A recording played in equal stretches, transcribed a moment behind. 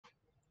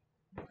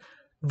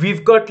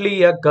We've got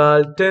Leah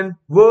Galton,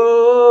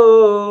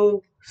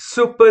 whoa,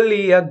 Super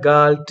Leah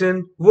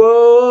Galton,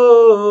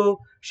 whoa,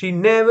 she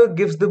never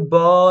gives the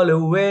ball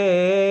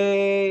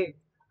away.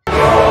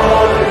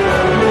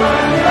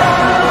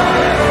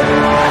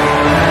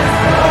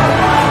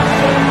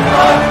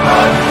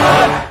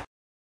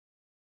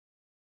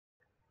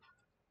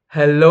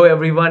 Hello,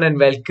 everyone, and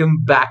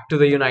welcome back to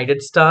the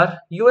United Star.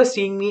 You are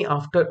seeing me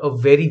after a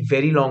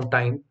very long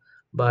time,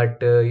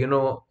 but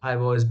I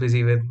was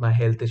busy with my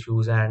health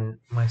issues and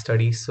my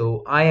studies,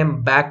 so I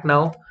am back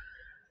now.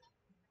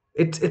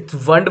 It's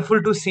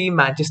wonderful to see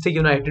Manchester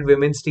United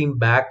women's team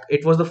back.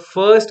 It was the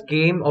first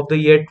game of the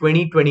year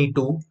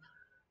 2022,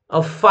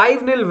 a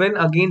 5-0 win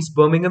against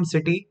Birmingham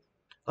City,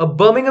 a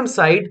Birmingham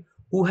side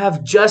who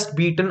have just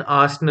beaten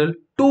Arsenal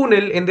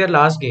 2-0 in their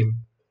last game.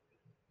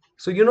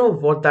 So you know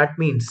what that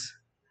means.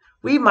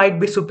 We might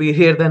be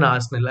superior than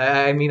Arsenal.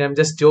 I mean, I'm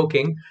just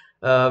joking.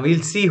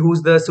 We'll see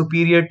who's the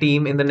superior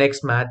team in the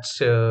next match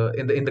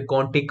in the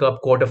Conti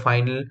Cup quarter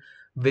final,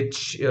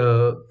 which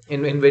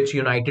in which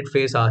United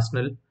face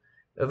Arsenal,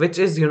 which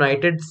is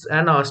United's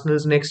and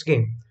Arsenal's next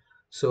game.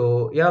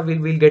 So yeah,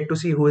 we'll get to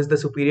see who is the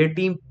superior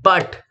team.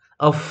 But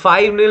a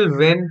 5-0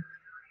 win,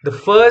 the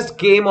first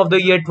game of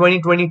the year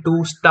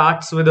 2022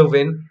 starts with a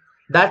win.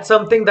 That's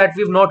something that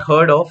we've not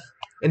heard of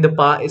in the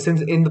past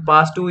since in the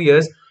past 2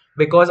 years,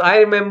 because I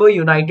remember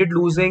United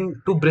losing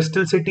to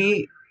Bristol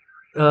City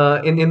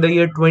in the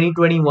year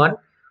 2021,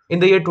 in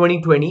the year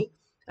 2020,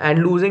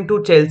 and losing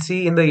to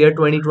Chelsea in the year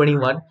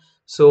 2021.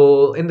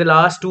 So in the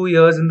last 2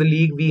 years in the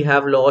league, we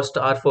have lost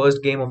our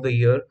first game of the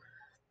year.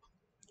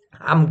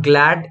 I'm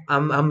glad.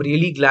 I'm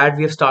really glad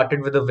we have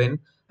started with a win,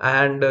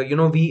 and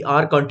we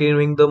are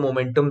continuing the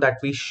momentum that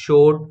we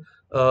showed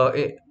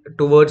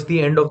towards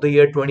the end of the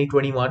year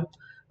 2021.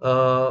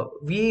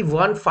 We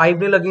won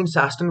 5-0 against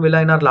Aston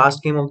Villa in our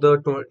last game of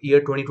the year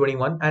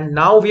 2021, and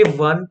now we have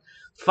won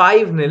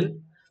 5-0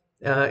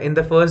 in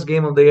the first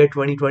game of the year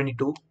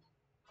 2022.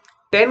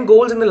 10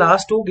 goals in the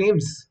last two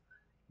games.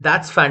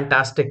 That's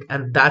fantastic.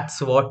 And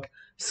that's what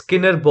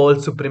Skinner ball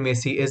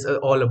supremacy is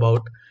all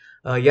about.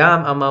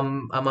 Yeah,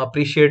 I'm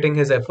appreciating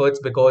his efforts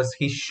because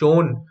he's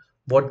shown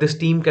what this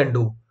team can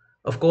do.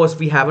 Of course,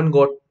 we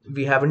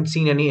haven't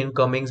seen any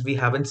incomings. We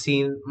haven't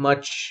seen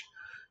much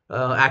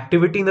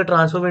activity in the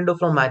transfer window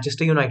from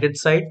Manchester United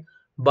side.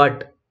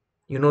 But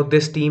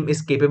this team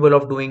is capable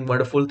of doing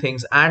wonderful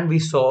things, and we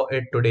saw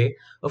it today.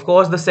 Of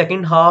course, the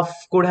second half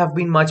could have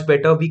been much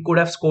better. We could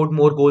have scored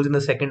more goals in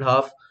the second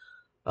half.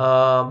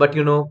 But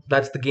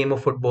that's the game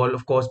of football.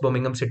 Of course,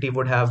 Birmingham City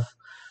would have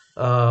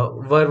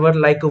were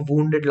like a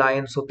wounded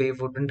lion, so they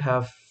wouldn't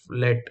have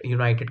let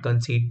United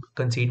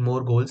concede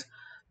more goals.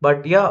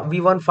 But yeah,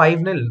 we won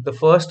 5-0. The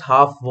first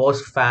half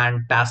was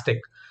fantastic.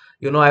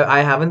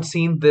 I haven't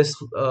seen this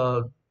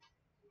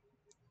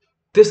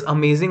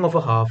amazing of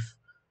a half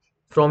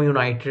from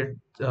United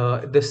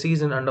this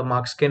season under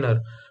Mark Skinner.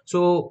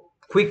 So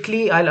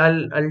quickly,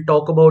 I'll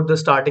talk about the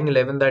starting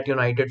 11 that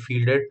United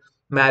fielded.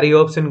 Mary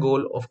Earps in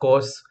goal, of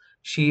course.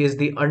 She is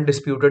the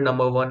undisputed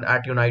number one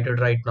at United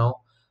right now,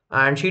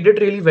 and she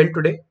did really well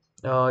today.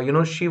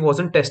 She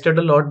wasn't tested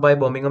a lot by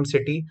Birmingham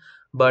City,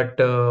 but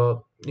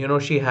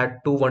she had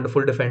two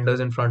wonderful defenders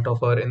in front of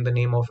her in the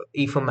name of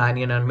Aoife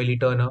Mannion and Millie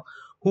Turner,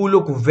 who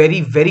look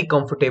very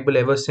comfortable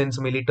ever since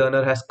Millie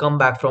Turner has come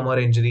back from her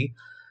injury.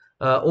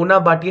 Ona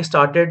Bhatia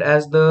started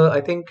as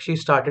I think she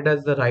started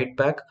as the right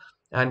back,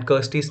 and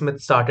Kirsty Smith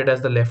started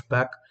as the left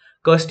back.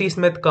 Kirsty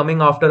Smith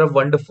coming after a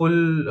wonderful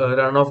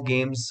run of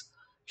games.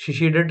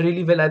 She did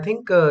really well. I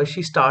think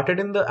she started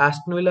in the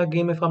Aston Villa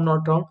game, if I'm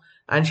not wrong,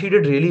 and she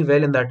did really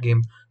well in that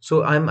game.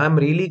 So I'm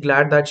really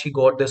glad that she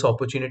got this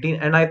opportunity,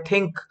 and I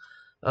think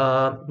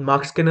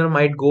Mark Skinner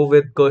might go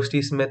with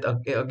Kirsty Smith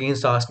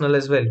against Arsenal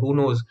as well. Who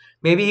knows?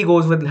 Maybe he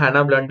goes with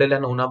Hannah Blundell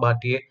and Ona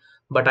Bhatia,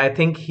 but I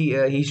think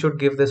he should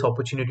give this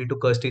opportunity to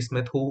Kirsty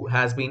Smith, who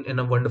has been in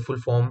a wonderful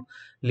form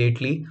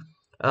lately.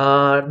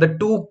 The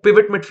two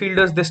pivot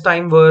midfielders this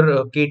time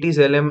were Katie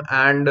Zellem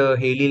and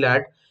Hayley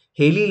Ladd.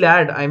 Hayley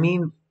Ladd, I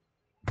mean,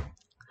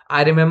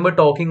 I remember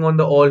talking on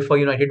the All for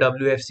United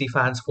WFC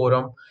fans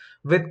forum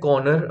with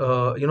Connor.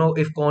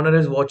 If Connor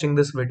is watching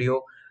this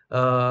video,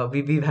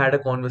 we've had a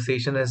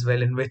conversation as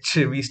well in which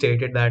we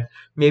stated that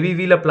maybe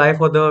we'll apply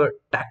for the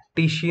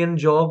tactician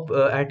job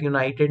at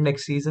United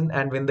next season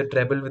and win the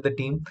treble with the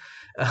team.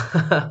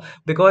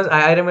 Because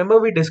I remember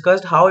we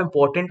discussed how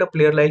important a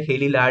player like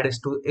Hayley Ladd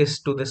is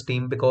to this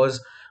team,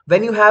 because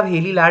when you have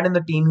Hayley Ladd in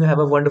the team, you have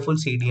a wonderful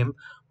CDM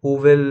who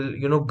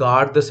will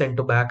guard the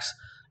centre backs,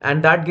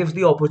 and that gives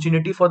the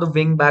opportunity for the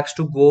wing backs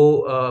to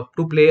go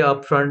to play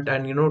up front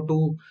and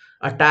to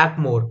attack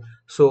more.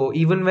 So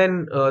even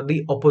when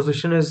the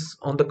opposition is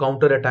on the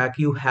counter attack,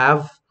 you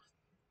have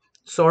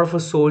sort of a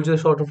soldier,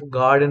 sort of a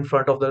guard in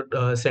front of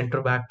the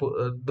center back,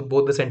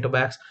 both the center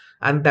backs,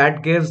 and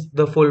that gives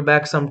the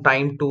fullback some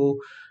time to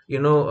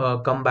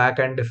come back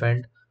and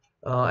defend.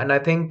 And I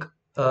think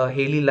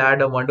Haley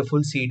Ladd, a wonderful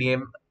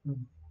CDM.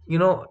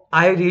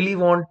 I really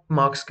want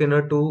Mark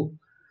Skinner to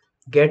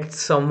get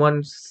some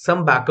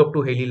backup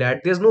to Haley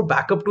Ladd. There's no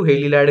backup to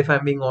Haley Ladd if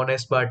I'm being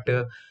honest, but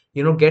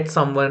get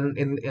someone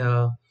in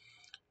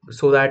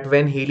so that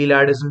when Haley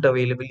Ladd isn't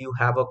available, you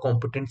have a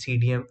competent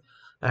CDM,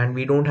 and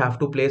we don't have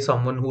to play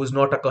someone who is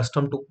not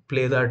accustomed to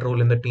play that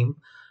role in the team.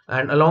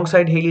 And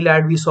alongside Haley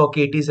Ladd, we saw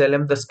Katie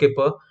Zellem, the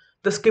skipper.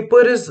 The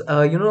skipper is,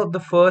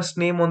 the first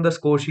name on the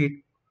score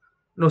sheet.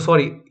 No,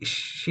 sorry,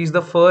 she's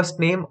the first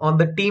name on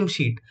the team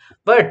sheet.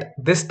 But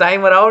this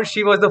time around,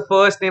 she was the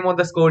first name on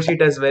the score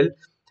sheet as well.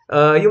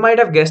 You might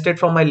have guessed it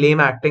from my lame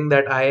acting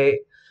that I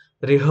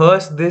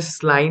rehearsed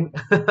this line,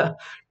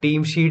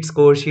 team sheet,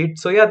 score sheet.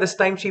 So yeah, this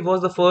time she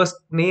was the first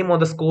name on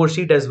the score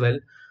sheet as well.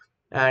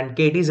 And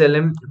Katie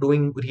Zellem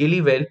doing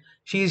really well.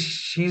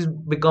 She's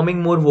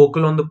becoming more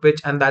vocal on the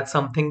pitch, and that's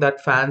something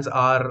that fans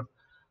are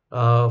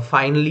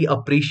finally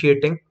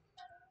appreciating.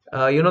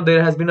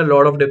 There has been a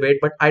lot of debate,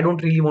 but I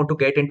don't really want to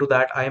get into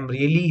that. I am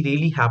really,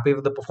 really happy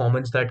with the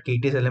performance that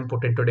Katie Selim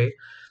put in today.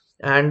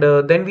 And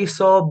then we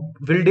saw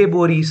Vilde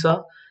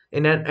Borisa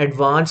in an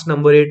advanced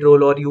number 8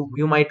 role, or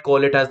you might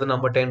call it as the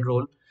number 10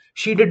 role.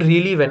 She did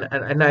really well,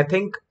 and I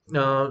think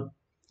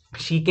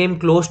she came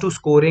close to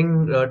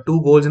scoring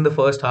 2 goals in the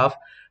first half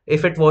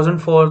if it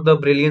wasn't for the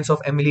brilliance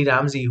of Emily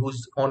Ramsey,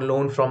 who's on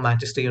loan from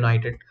Manchester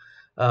United.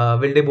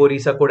 Vilde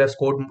Borisa could have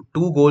scored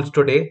 2 goals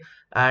today,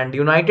 and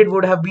United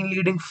would have been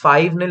leading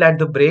 5-0 at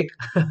the break,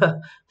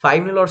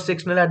 5-0 or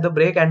 6-0 at the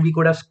break, and we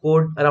could have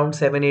scored around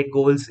 7-8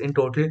 goals in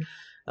total.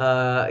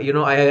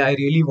 I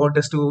really want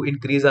us to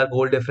increase our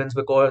goal difference,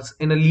 because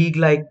in a league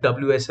like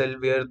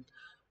WSL, where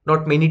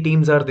not many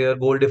teams are there,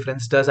 goal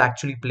difference does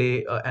actually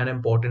play an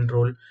important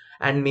role.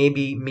 And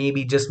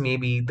maybe just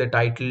maybe the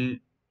title,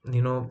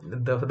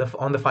 the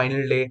on the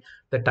final day,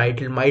 the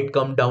title might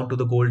come down to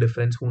the goal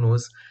difference. Who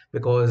knows?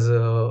 Because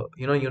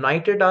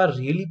United are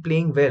really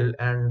playing well,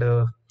 and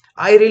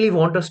I really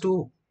want us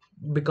to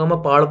become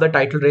a part of the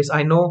title race.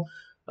 I know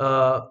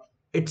uh,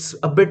 it's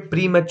a bit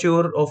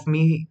premature of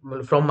me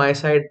from my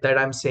side that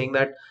I'm saying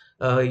that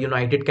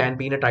United can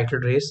be in a title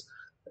race.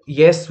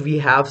 Yes, we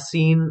have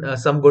seen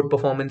some good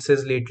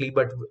performances lately,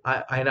 but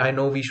I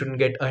know we shouldn't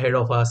get ahead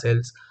of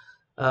ourselves.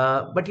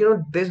 But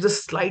there's a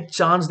slight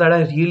chance that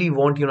I really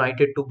want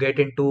United to get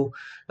into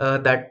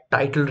that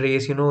title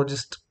race.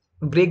 Just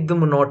break the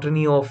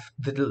monotony of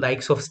the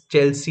likes of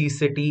Chelsea,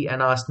 City,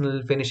 and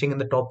Arsenal finishing in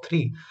the top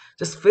three.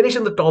 Just finish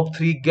in the top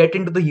three, get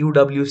into the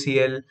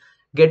UWCL,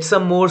 get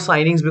some more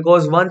signings,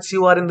 because once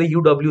you are in the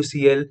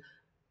UWCL,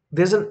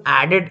 there's an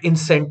added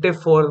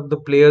incentive for the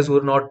players who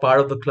are not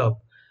part of the club,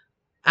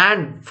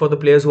 and for the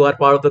players who are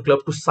part of the club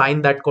to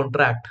sign that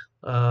contract.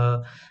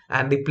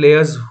 And the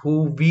players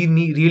who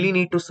really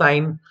need to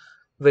sign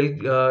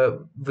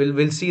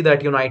will see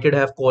that United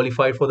have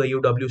qualified for the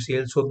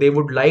UWCL, so they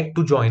would like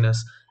to join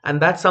us. And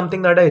that's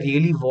something that I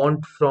really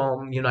want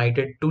from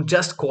United, to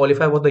just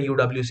qualify for the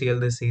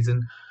UWCL this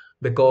season,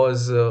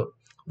 because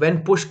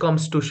when push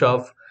comes to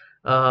shove,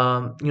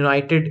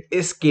 United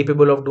is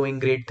capable of doing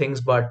great things,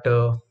 but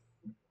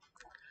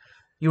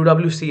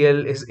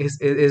UWCL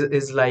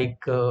is like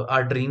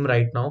our dream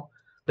right now.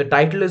 The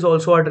title is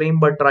also our dream,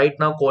 but right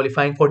now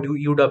qualifying for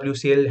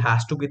UWCL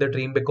has to be the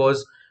dream,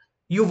 because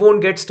you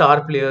won't get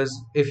star players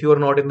if you are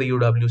not in the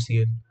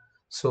UWCL.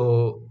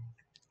 So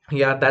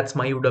yeah, that's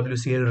my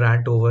UWCL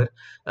rant over.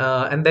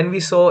 And then we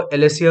saw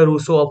Alessia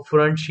Russo up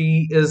front.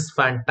 She is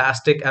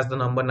fantastic as the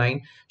number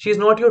 9. She's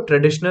not your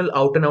traditional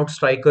out and out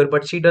striker,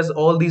 but she does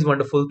all these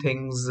wonderful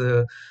things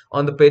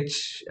on the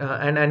pitch.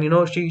 And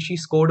she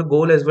scored a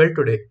goal as well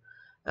today.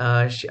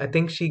 I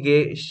think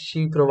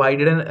she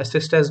provided an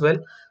assist as well.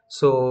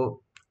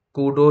 So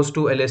kudos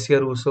to Alessia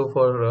Russo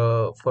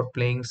for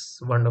playing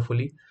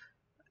wonderfully.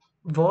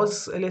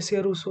 Was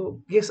Alessia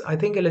Russo? Yes, I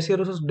think Alessia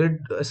Russo did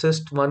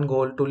assist 1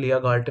 goal to Leah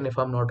Galton, if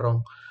I'm not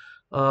wrong.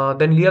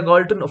 Then Leah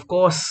Galton, of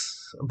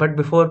course. But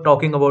before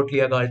talking about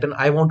Leah Galton,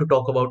 I want to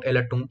talk about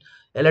Ella Toon.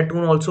 Ella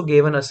Toon also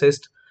gave an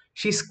assist.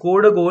 She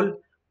scored a goal,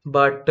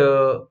 but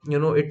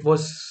it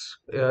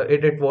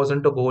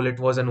wasn't a goal. It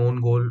was an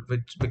own goal,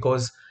 which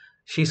because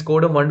she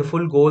scored a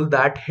wonderful goal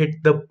that hit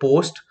the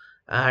post,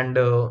 and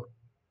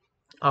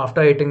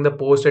after hitting the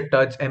post, it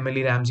touched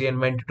Emily Ramsey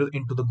and went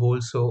into the goal.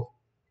 So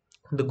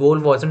the goal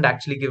wasn't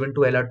actually given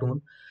to Ella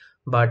Toon,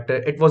 but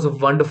it was a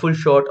wonderful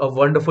shot, a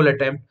wonderful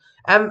attempt.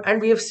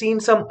 And we have seen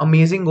some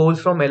amazing goals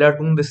from Ella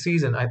Toon this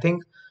season. I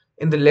think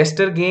in the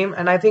Leicester game,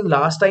 and I think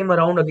last time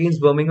around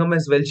against Birmingham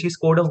as well, she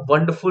scored a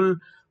wonderful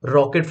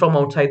rocket from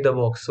outside the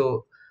box.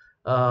 So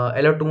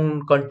Ella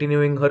Toon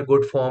continuing her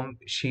good form,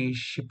 she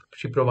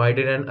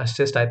provided an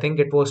assist. I think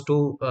it was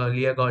to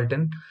Leah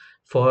Galton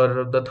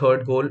for the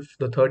third goal,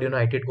 the third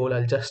United goal.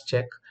 I'll just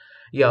check.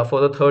 Yeah,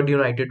 for the third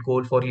United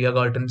goal, for Leah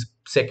Galton's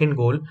second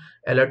goal,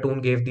 Ella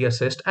Toon gave the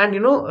assist. And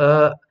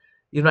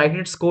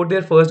United scored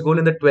their first goal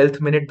in the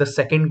 12th minute, the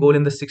second goal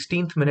in the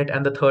 16th minute,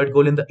 and the third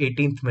goal in the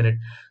 18th minute.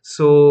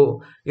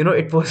 So,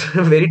 it was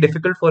very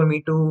difficult for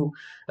me to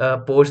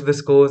post the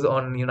scores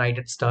on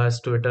United Stars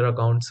Twitter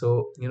account.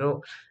 So,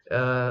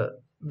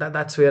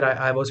 that's where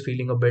I was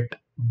feeling a bit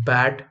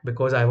bad,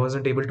 because I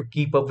wasn't able to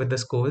keep up with the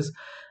scores.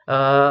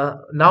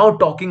 Now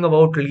talking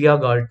about Leah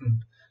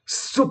Galton.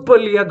 Super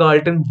Leah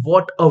Galton,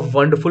 what a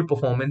wonderful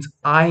performance.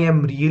 I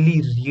am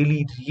really,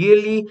 really,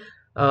 really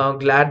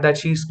glad that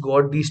she's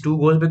got these two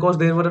goals because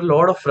there were a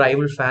lot of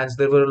rival fans.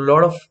 There were a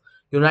lot of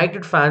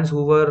United fans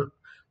who were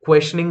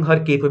questioning her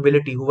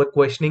capability, who were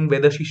questioning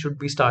whether she should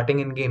be starting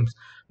in games.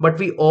 But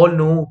we all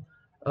know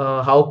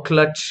how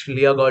clutch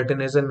Leah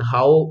Galton is and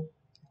how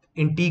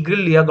integral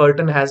Leah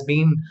Galton has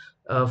been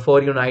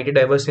for United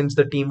ever since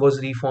the team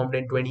was reformed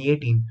in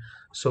 2018.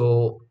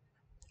 So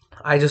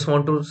I just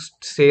want to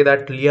say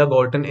that Leah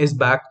Galton is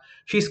back.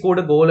 She scored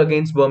a goal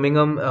against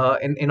Birmingham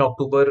in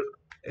October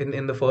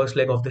in the first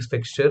leg of this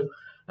fixture,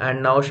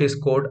 and now she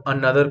scored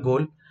another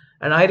goal.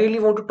 And I really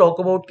want to talk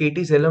about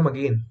Katie Zelem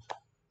again.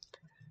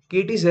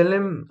 Katie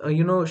Zelem,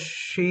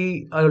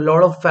 a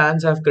lot of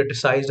fans have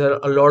criticized her.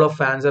 A lot of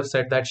fans have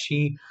said that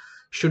she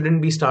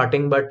shouldn't be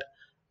starting, but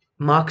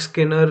Mark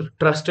Skinner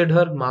trusted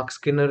her. Mark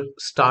Skinner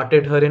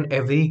started her in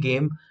every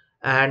game,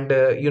 and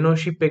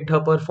she picked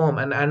up her form.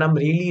 And I'm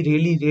really,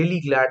 really,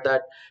 really glad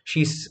that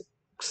she's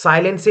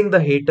silencing the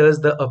haters,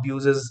 the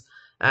abusers,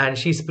 and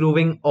she's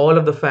proving all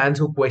of the fans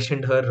who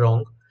questioned her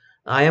wrong.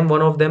 I am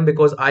one of them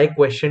because I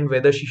questioned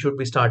whether she should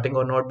be starting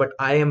or not, but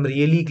I am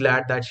really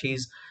glad that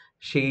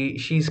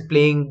she's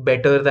playing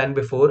better than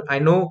before. I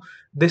know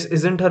this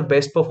isn't her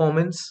best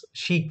performance.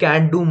 She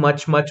can do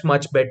much, much,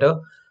 much better,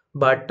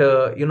 but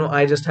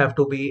I just have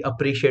to be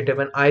appreciative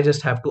and I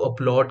just have to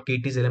applaud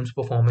Katie Zilem's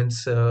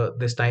performance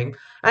this time.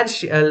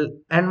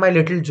 And my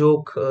little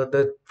joke,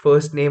 the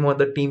first name on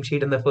the team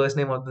sheet and the first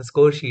name on the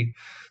score sheet.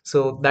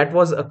 So that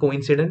was a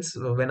coincidence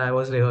when I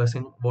was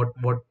rehearsing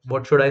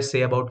what should I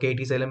say about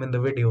Katie Zilem in the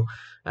video.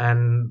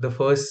 And the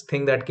first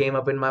thing that came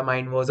up in my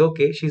mind was,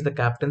 okay, she's the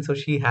captain, so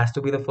she has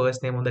to be the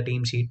first name on the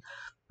team sheet.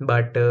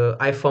 But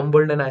I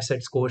fumbled and I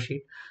said score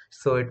sheet.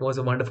 So it was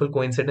a wonderful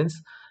coincidence.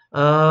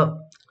 Uh,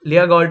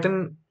 Leah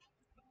Galton,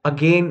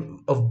 again,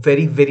 a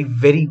very, very,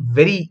 very,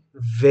 very,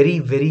 very,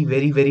 very,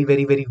 very, very,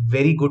 very, very,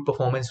 very good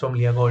performance from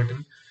Leah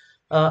Galton.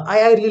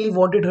 I really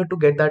wanted her to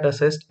get that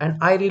assist, and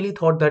I really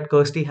thought that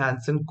Kirsty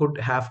Hansen could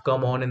have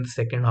come on in the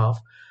second half.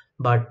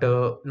 But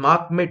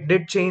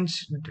did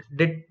change,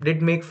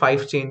 did make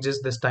five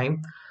changes this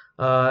time.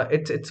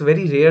 It's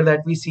very rare that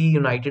we see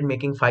United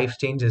making five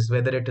changes,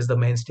 whether it is the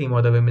men's team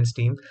or the women's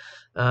team.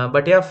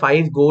 But yeah,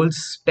 5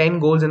 goals, 10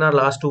 goals in our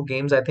last 2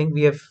 games. I think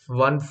we have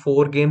won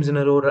 4 games in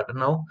a row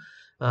now,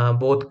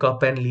 both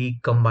cup and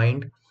league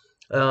combined.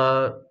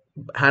 Uh,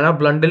 Hannah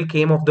Blundell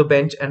came off the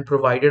bench and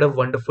provided a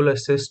wonderful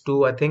assist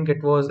to, I think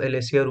it was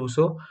Alessia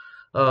Russo.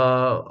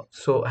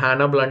 So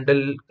Hannah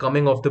Blundell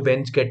coming off the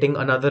bench, getting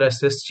another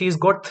assist. She's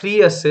got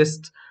 3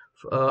 assists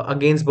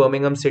against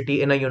Birmingham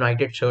City in a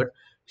United shirt.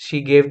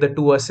 She gave the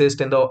 2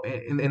 assists in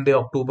the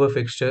October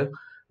fixture.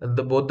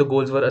 Both the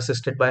goals were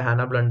assisted by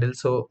Hannah Blundell.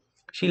 So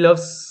she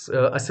loves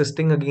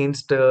assisting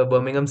against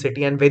Birmingham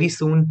City, and very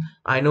soon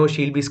I know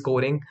she'll be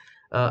scoring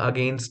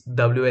against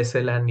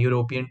WSL and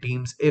European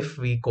teams if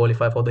we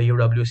qualify for the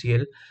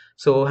UWCL.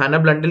 So Hannah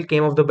Blundell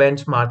came off the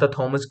bench, Martha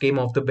Thomas came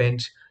off the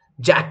bench,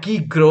 Jackie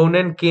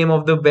Gronen came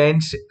off the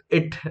bench.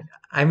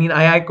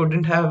 I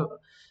couldn't have.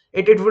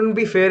 It wouldn't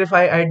be fair if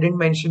I didn't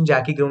mention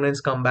Jackie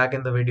Gronen's comeback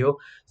in the video.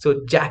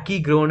 So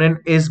Jackie Gronen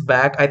is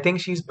back. I think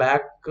she's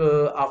back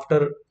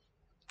after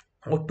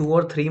 2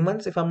 or 3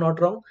 months, if I'm not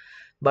wrong.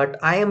 But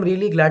I am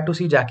really glad to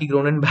see Jackie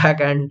Gronen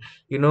back, and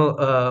you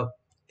know,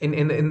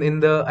 in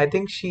the I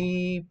think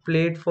she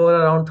played for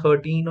around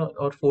 13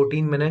 or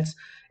 14 minutes.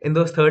 In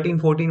those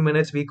 13-14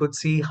 minutes, we could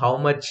see how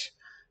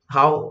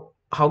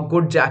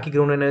good Jackie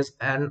Gronen is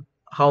and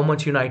how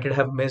much United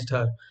have missed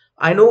her.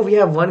 I know we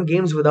have won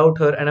games without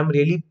her, and I'm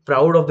really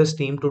proud of this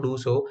team to do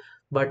so.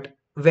 But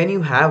when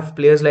you have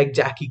players like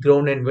Jackie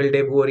Cronin,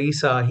 Wilde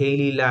Borisa,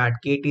 Hayley Ladd,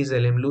 Katie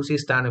Zelim, Lucy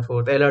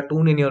Staniforth, Ella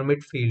Toon in your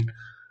midfield,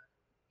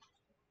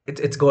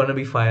 it's gonna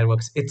be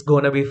fireworks. It's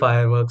gonna be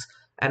fireworks.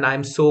 And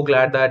I'm so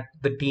glad that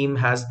the team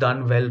has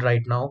done well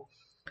right now.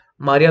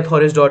 Maria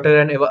Torres' daughter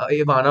and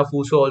Ivana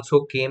Fuso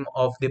also came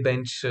off the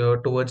bench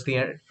towards the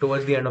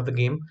end of the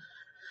game.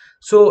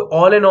 So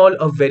all in all,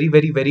 a very,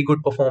 very, very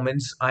good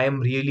performance. I am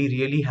really,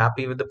 really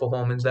happy with the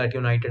performance that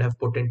United have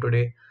put in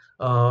today.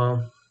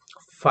 Uh,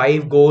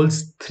 5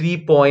 goals,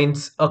 3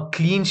 points, a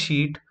clean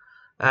sheet,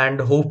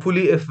 and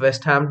hopefully, if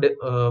West Ham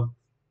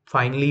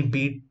finally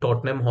beat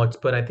Tottenham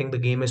Hotspur, I think the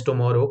game is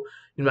tomorrow.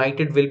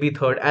 United will be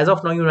third. As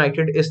of now,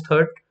 United is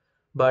third,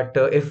 but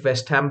if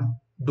West Ham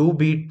do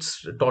beat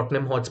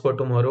Tottenham Hotspur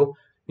tomorrow,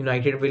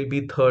 United will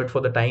be third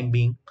for the time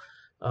being.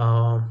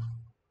 Um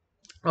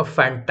a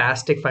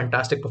fantastic,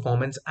 fantastic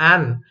performance.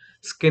 And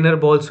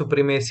SkinnerBall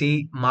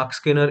supremacy. Mark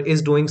Skinner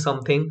is doing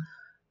something.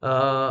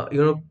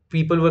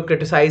 People were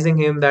criticizing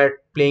him that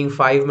playing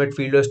 5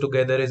 midfielders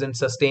together isn't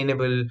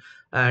sustainable,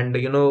 and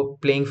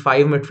playing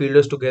 5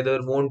 midfielders together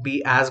won't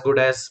be as good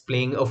as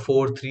playing a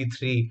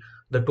 4-3-3,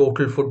 the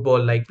total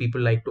football like people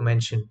like to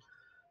mention.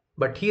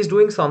 But he's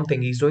doing something.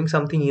 He's doing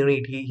something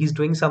unique. He's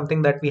doing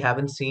something that we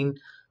haven't seen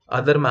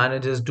other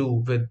managers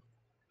do with,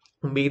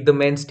 be it the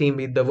men's team,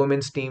 be it the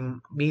women's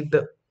team, be it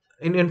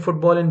in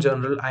football in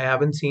general. I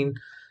haven't seen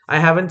I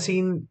haven't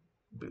seen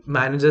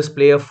managers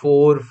play a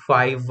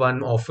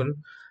 4-5-1 often.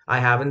 I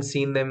haven't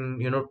seen them,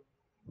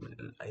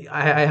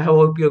 I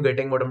hope you're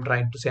getting what I'm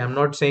trying to say. I'm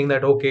not saying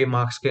that, okay,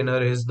 Mark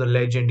Skinner is the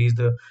legend, he's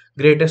the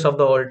greatest of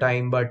the all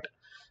time, but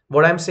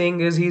what I'm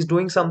saying is he's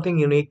doing something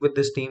unique with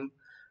this team.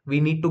 We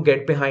need to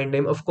get behind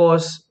him. Of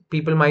course,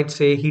 people might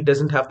say he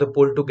doesn't have the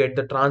pull to get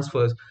the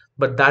transfers,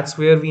 but that's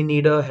where we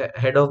need a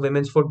head of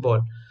women's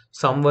football.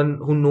 Someone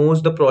who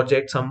knows the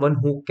project, someone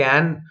who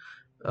can,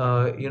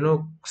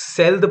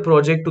 sell the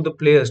project to the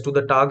players, to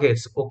the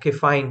targets. Okay,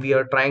 fine, we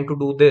are trying to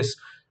do this.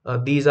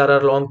 These are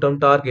our long-term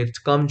targets.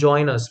 Come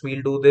join us.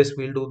 We'll do this,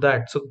 we'll do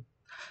that. So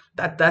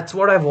that's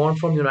what I want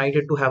from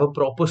United, to have a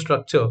proper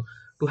structure,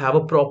 to have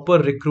a proper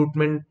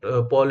recruitment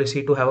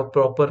policy, to have a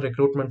proper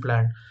recruitment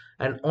plan,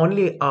 and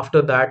only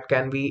after that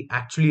can we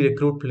actually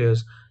recruit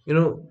players. You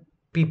know,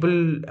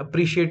 people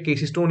appreciate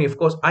Casey Stoney. Of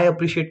course, I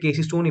appreciate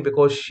Casey Stoney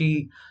because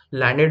she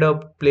landed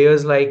up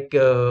players like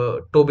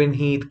Tobin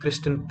Heath,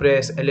 Kristen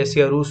Press,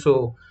 Alessia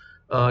Russo,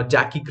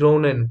 Jackie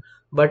Cronin.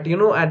 But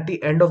at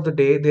the end of the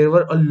day, there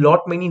were a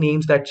lot many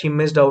names that she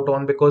missed out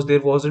on because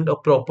there wasn't a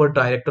proper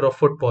director of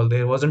football.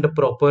 There wasn't a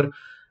proper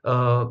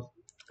uh,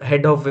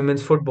 head of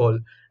women's football,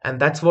 and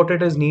that's what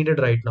it is needed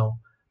right now.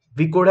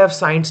 We could have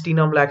signed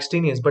Stina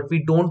Blackstenius, but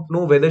we don't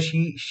know whether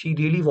she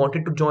really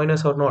wanted to join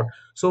us or not.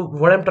 So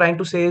what I'm trying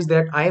to say is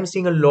that I am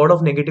seeing a lot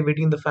of negativity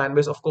in the fan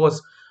base. Of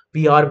course,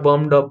 we are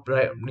bummed up,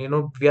 right?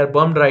 We are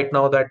bummed right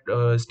now that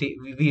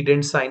we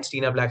didn't sign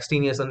Stina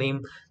Blackstenius, a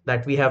name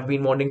that we have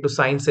been wanting to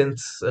sign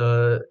since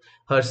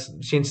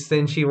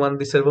since she won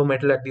the silver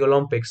medal at the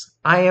Olympics.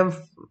 I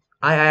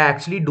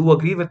actually do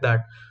agree with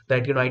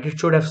that United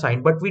should have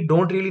signed, but we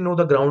don't really know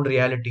the ground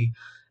reality.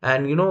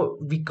 And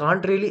we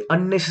can't really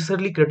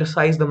unnecessarily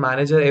criticize the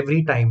manager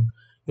every time.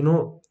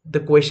 The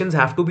questions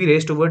have to be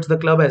raised towards the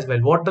club as well.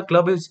 What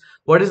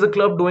is the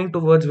club doing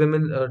towards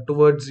women,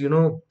 towards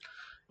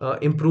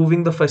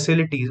improving the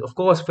facilities? Of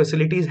course,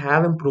 facilities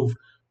have improved,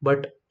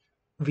 but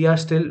we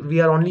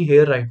are only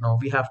here right now.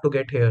 We have to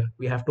get here,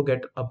 we have to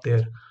get up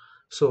there.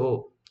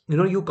 So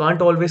you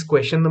can't always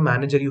question the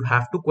manager, you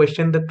have to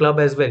question the club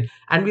as well.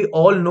 And we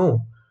all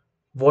know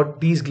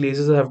what these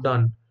Glazers have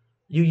done.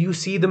 You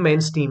see the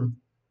men's team.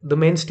 The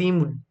men's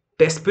team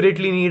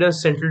desperately need a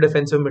central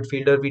defensive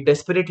midfielder. We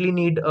desperately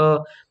need a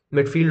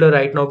midfielder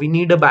right now. We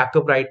need a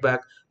backup right back,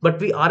 but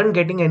we aren't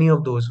getting any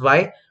of those.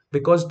 Why?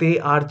 Because they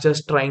are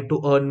just trying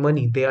to earn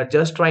money. They are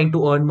just trying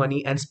to earn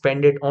money and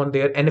spend it on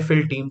their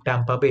NFL team,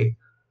 Tampa Bay.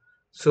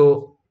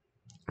 So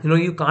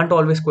you can't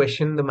always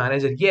question the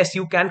manager. Yes,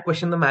 you can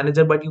question the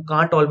manager, but you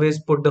can't always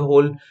put the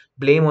whole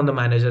blame on the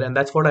manager, and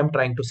that's what I'm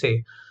trying to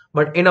say.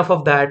 But enough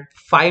of that.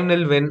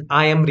 5-0 win.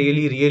 I am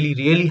really, really,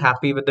 really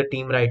happy with the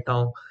team right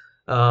now.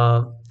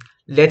 uh,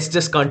 let's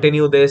just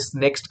continue this.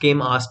 Next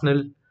game,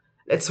 Arsenal.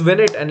 Let's win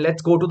it and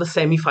let's go to the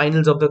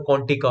semi-finals of the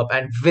Conti Cup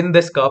and win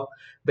this cup,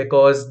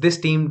 because this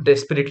team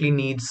desperately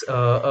needs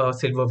a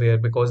silverware,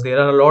 because there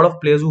are a lot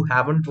of players who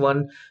haven't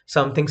won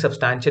something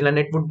substantial, and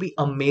it would be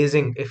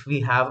amazing if we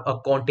have a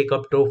Conti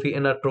Cup trophy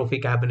in our trophy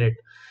cabinet.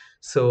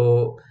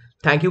 So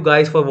thank you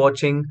guys for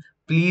watching.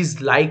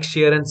 Please like,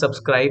 share, and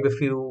subscribe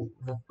if you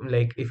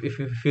like, if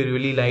you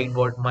really liked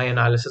what my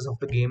analysis of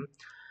the game.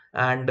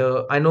 And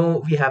I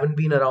know we haven't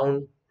been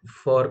around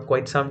for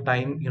quite some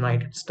time.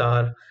 United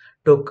Star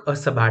took a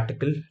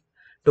sabbatical,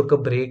 took a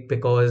break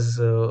because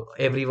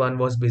everyone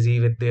was busy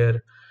with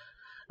their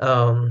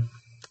um,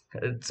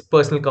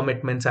 personal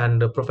commitments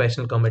and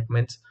professional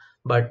commitments.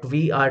 But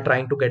we are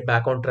trying to get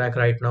back on track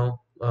right now.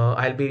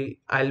 I'll be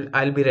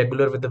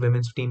regular with the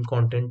women's team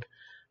content,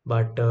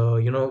 but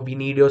we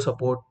need your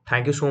support.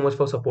 Thank you so much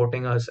for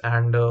supporting us,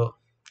 and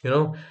you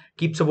know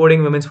keep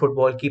supporting women's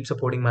football, keep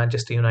supporting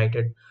Manchester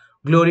United.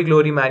 Glory,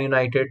 glory, Man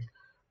United.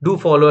 Do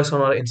follow us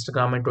on our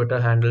Instagram and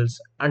Twitter handles.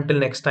 Until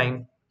next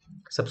time,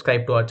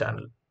 subscribe to our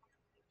channel.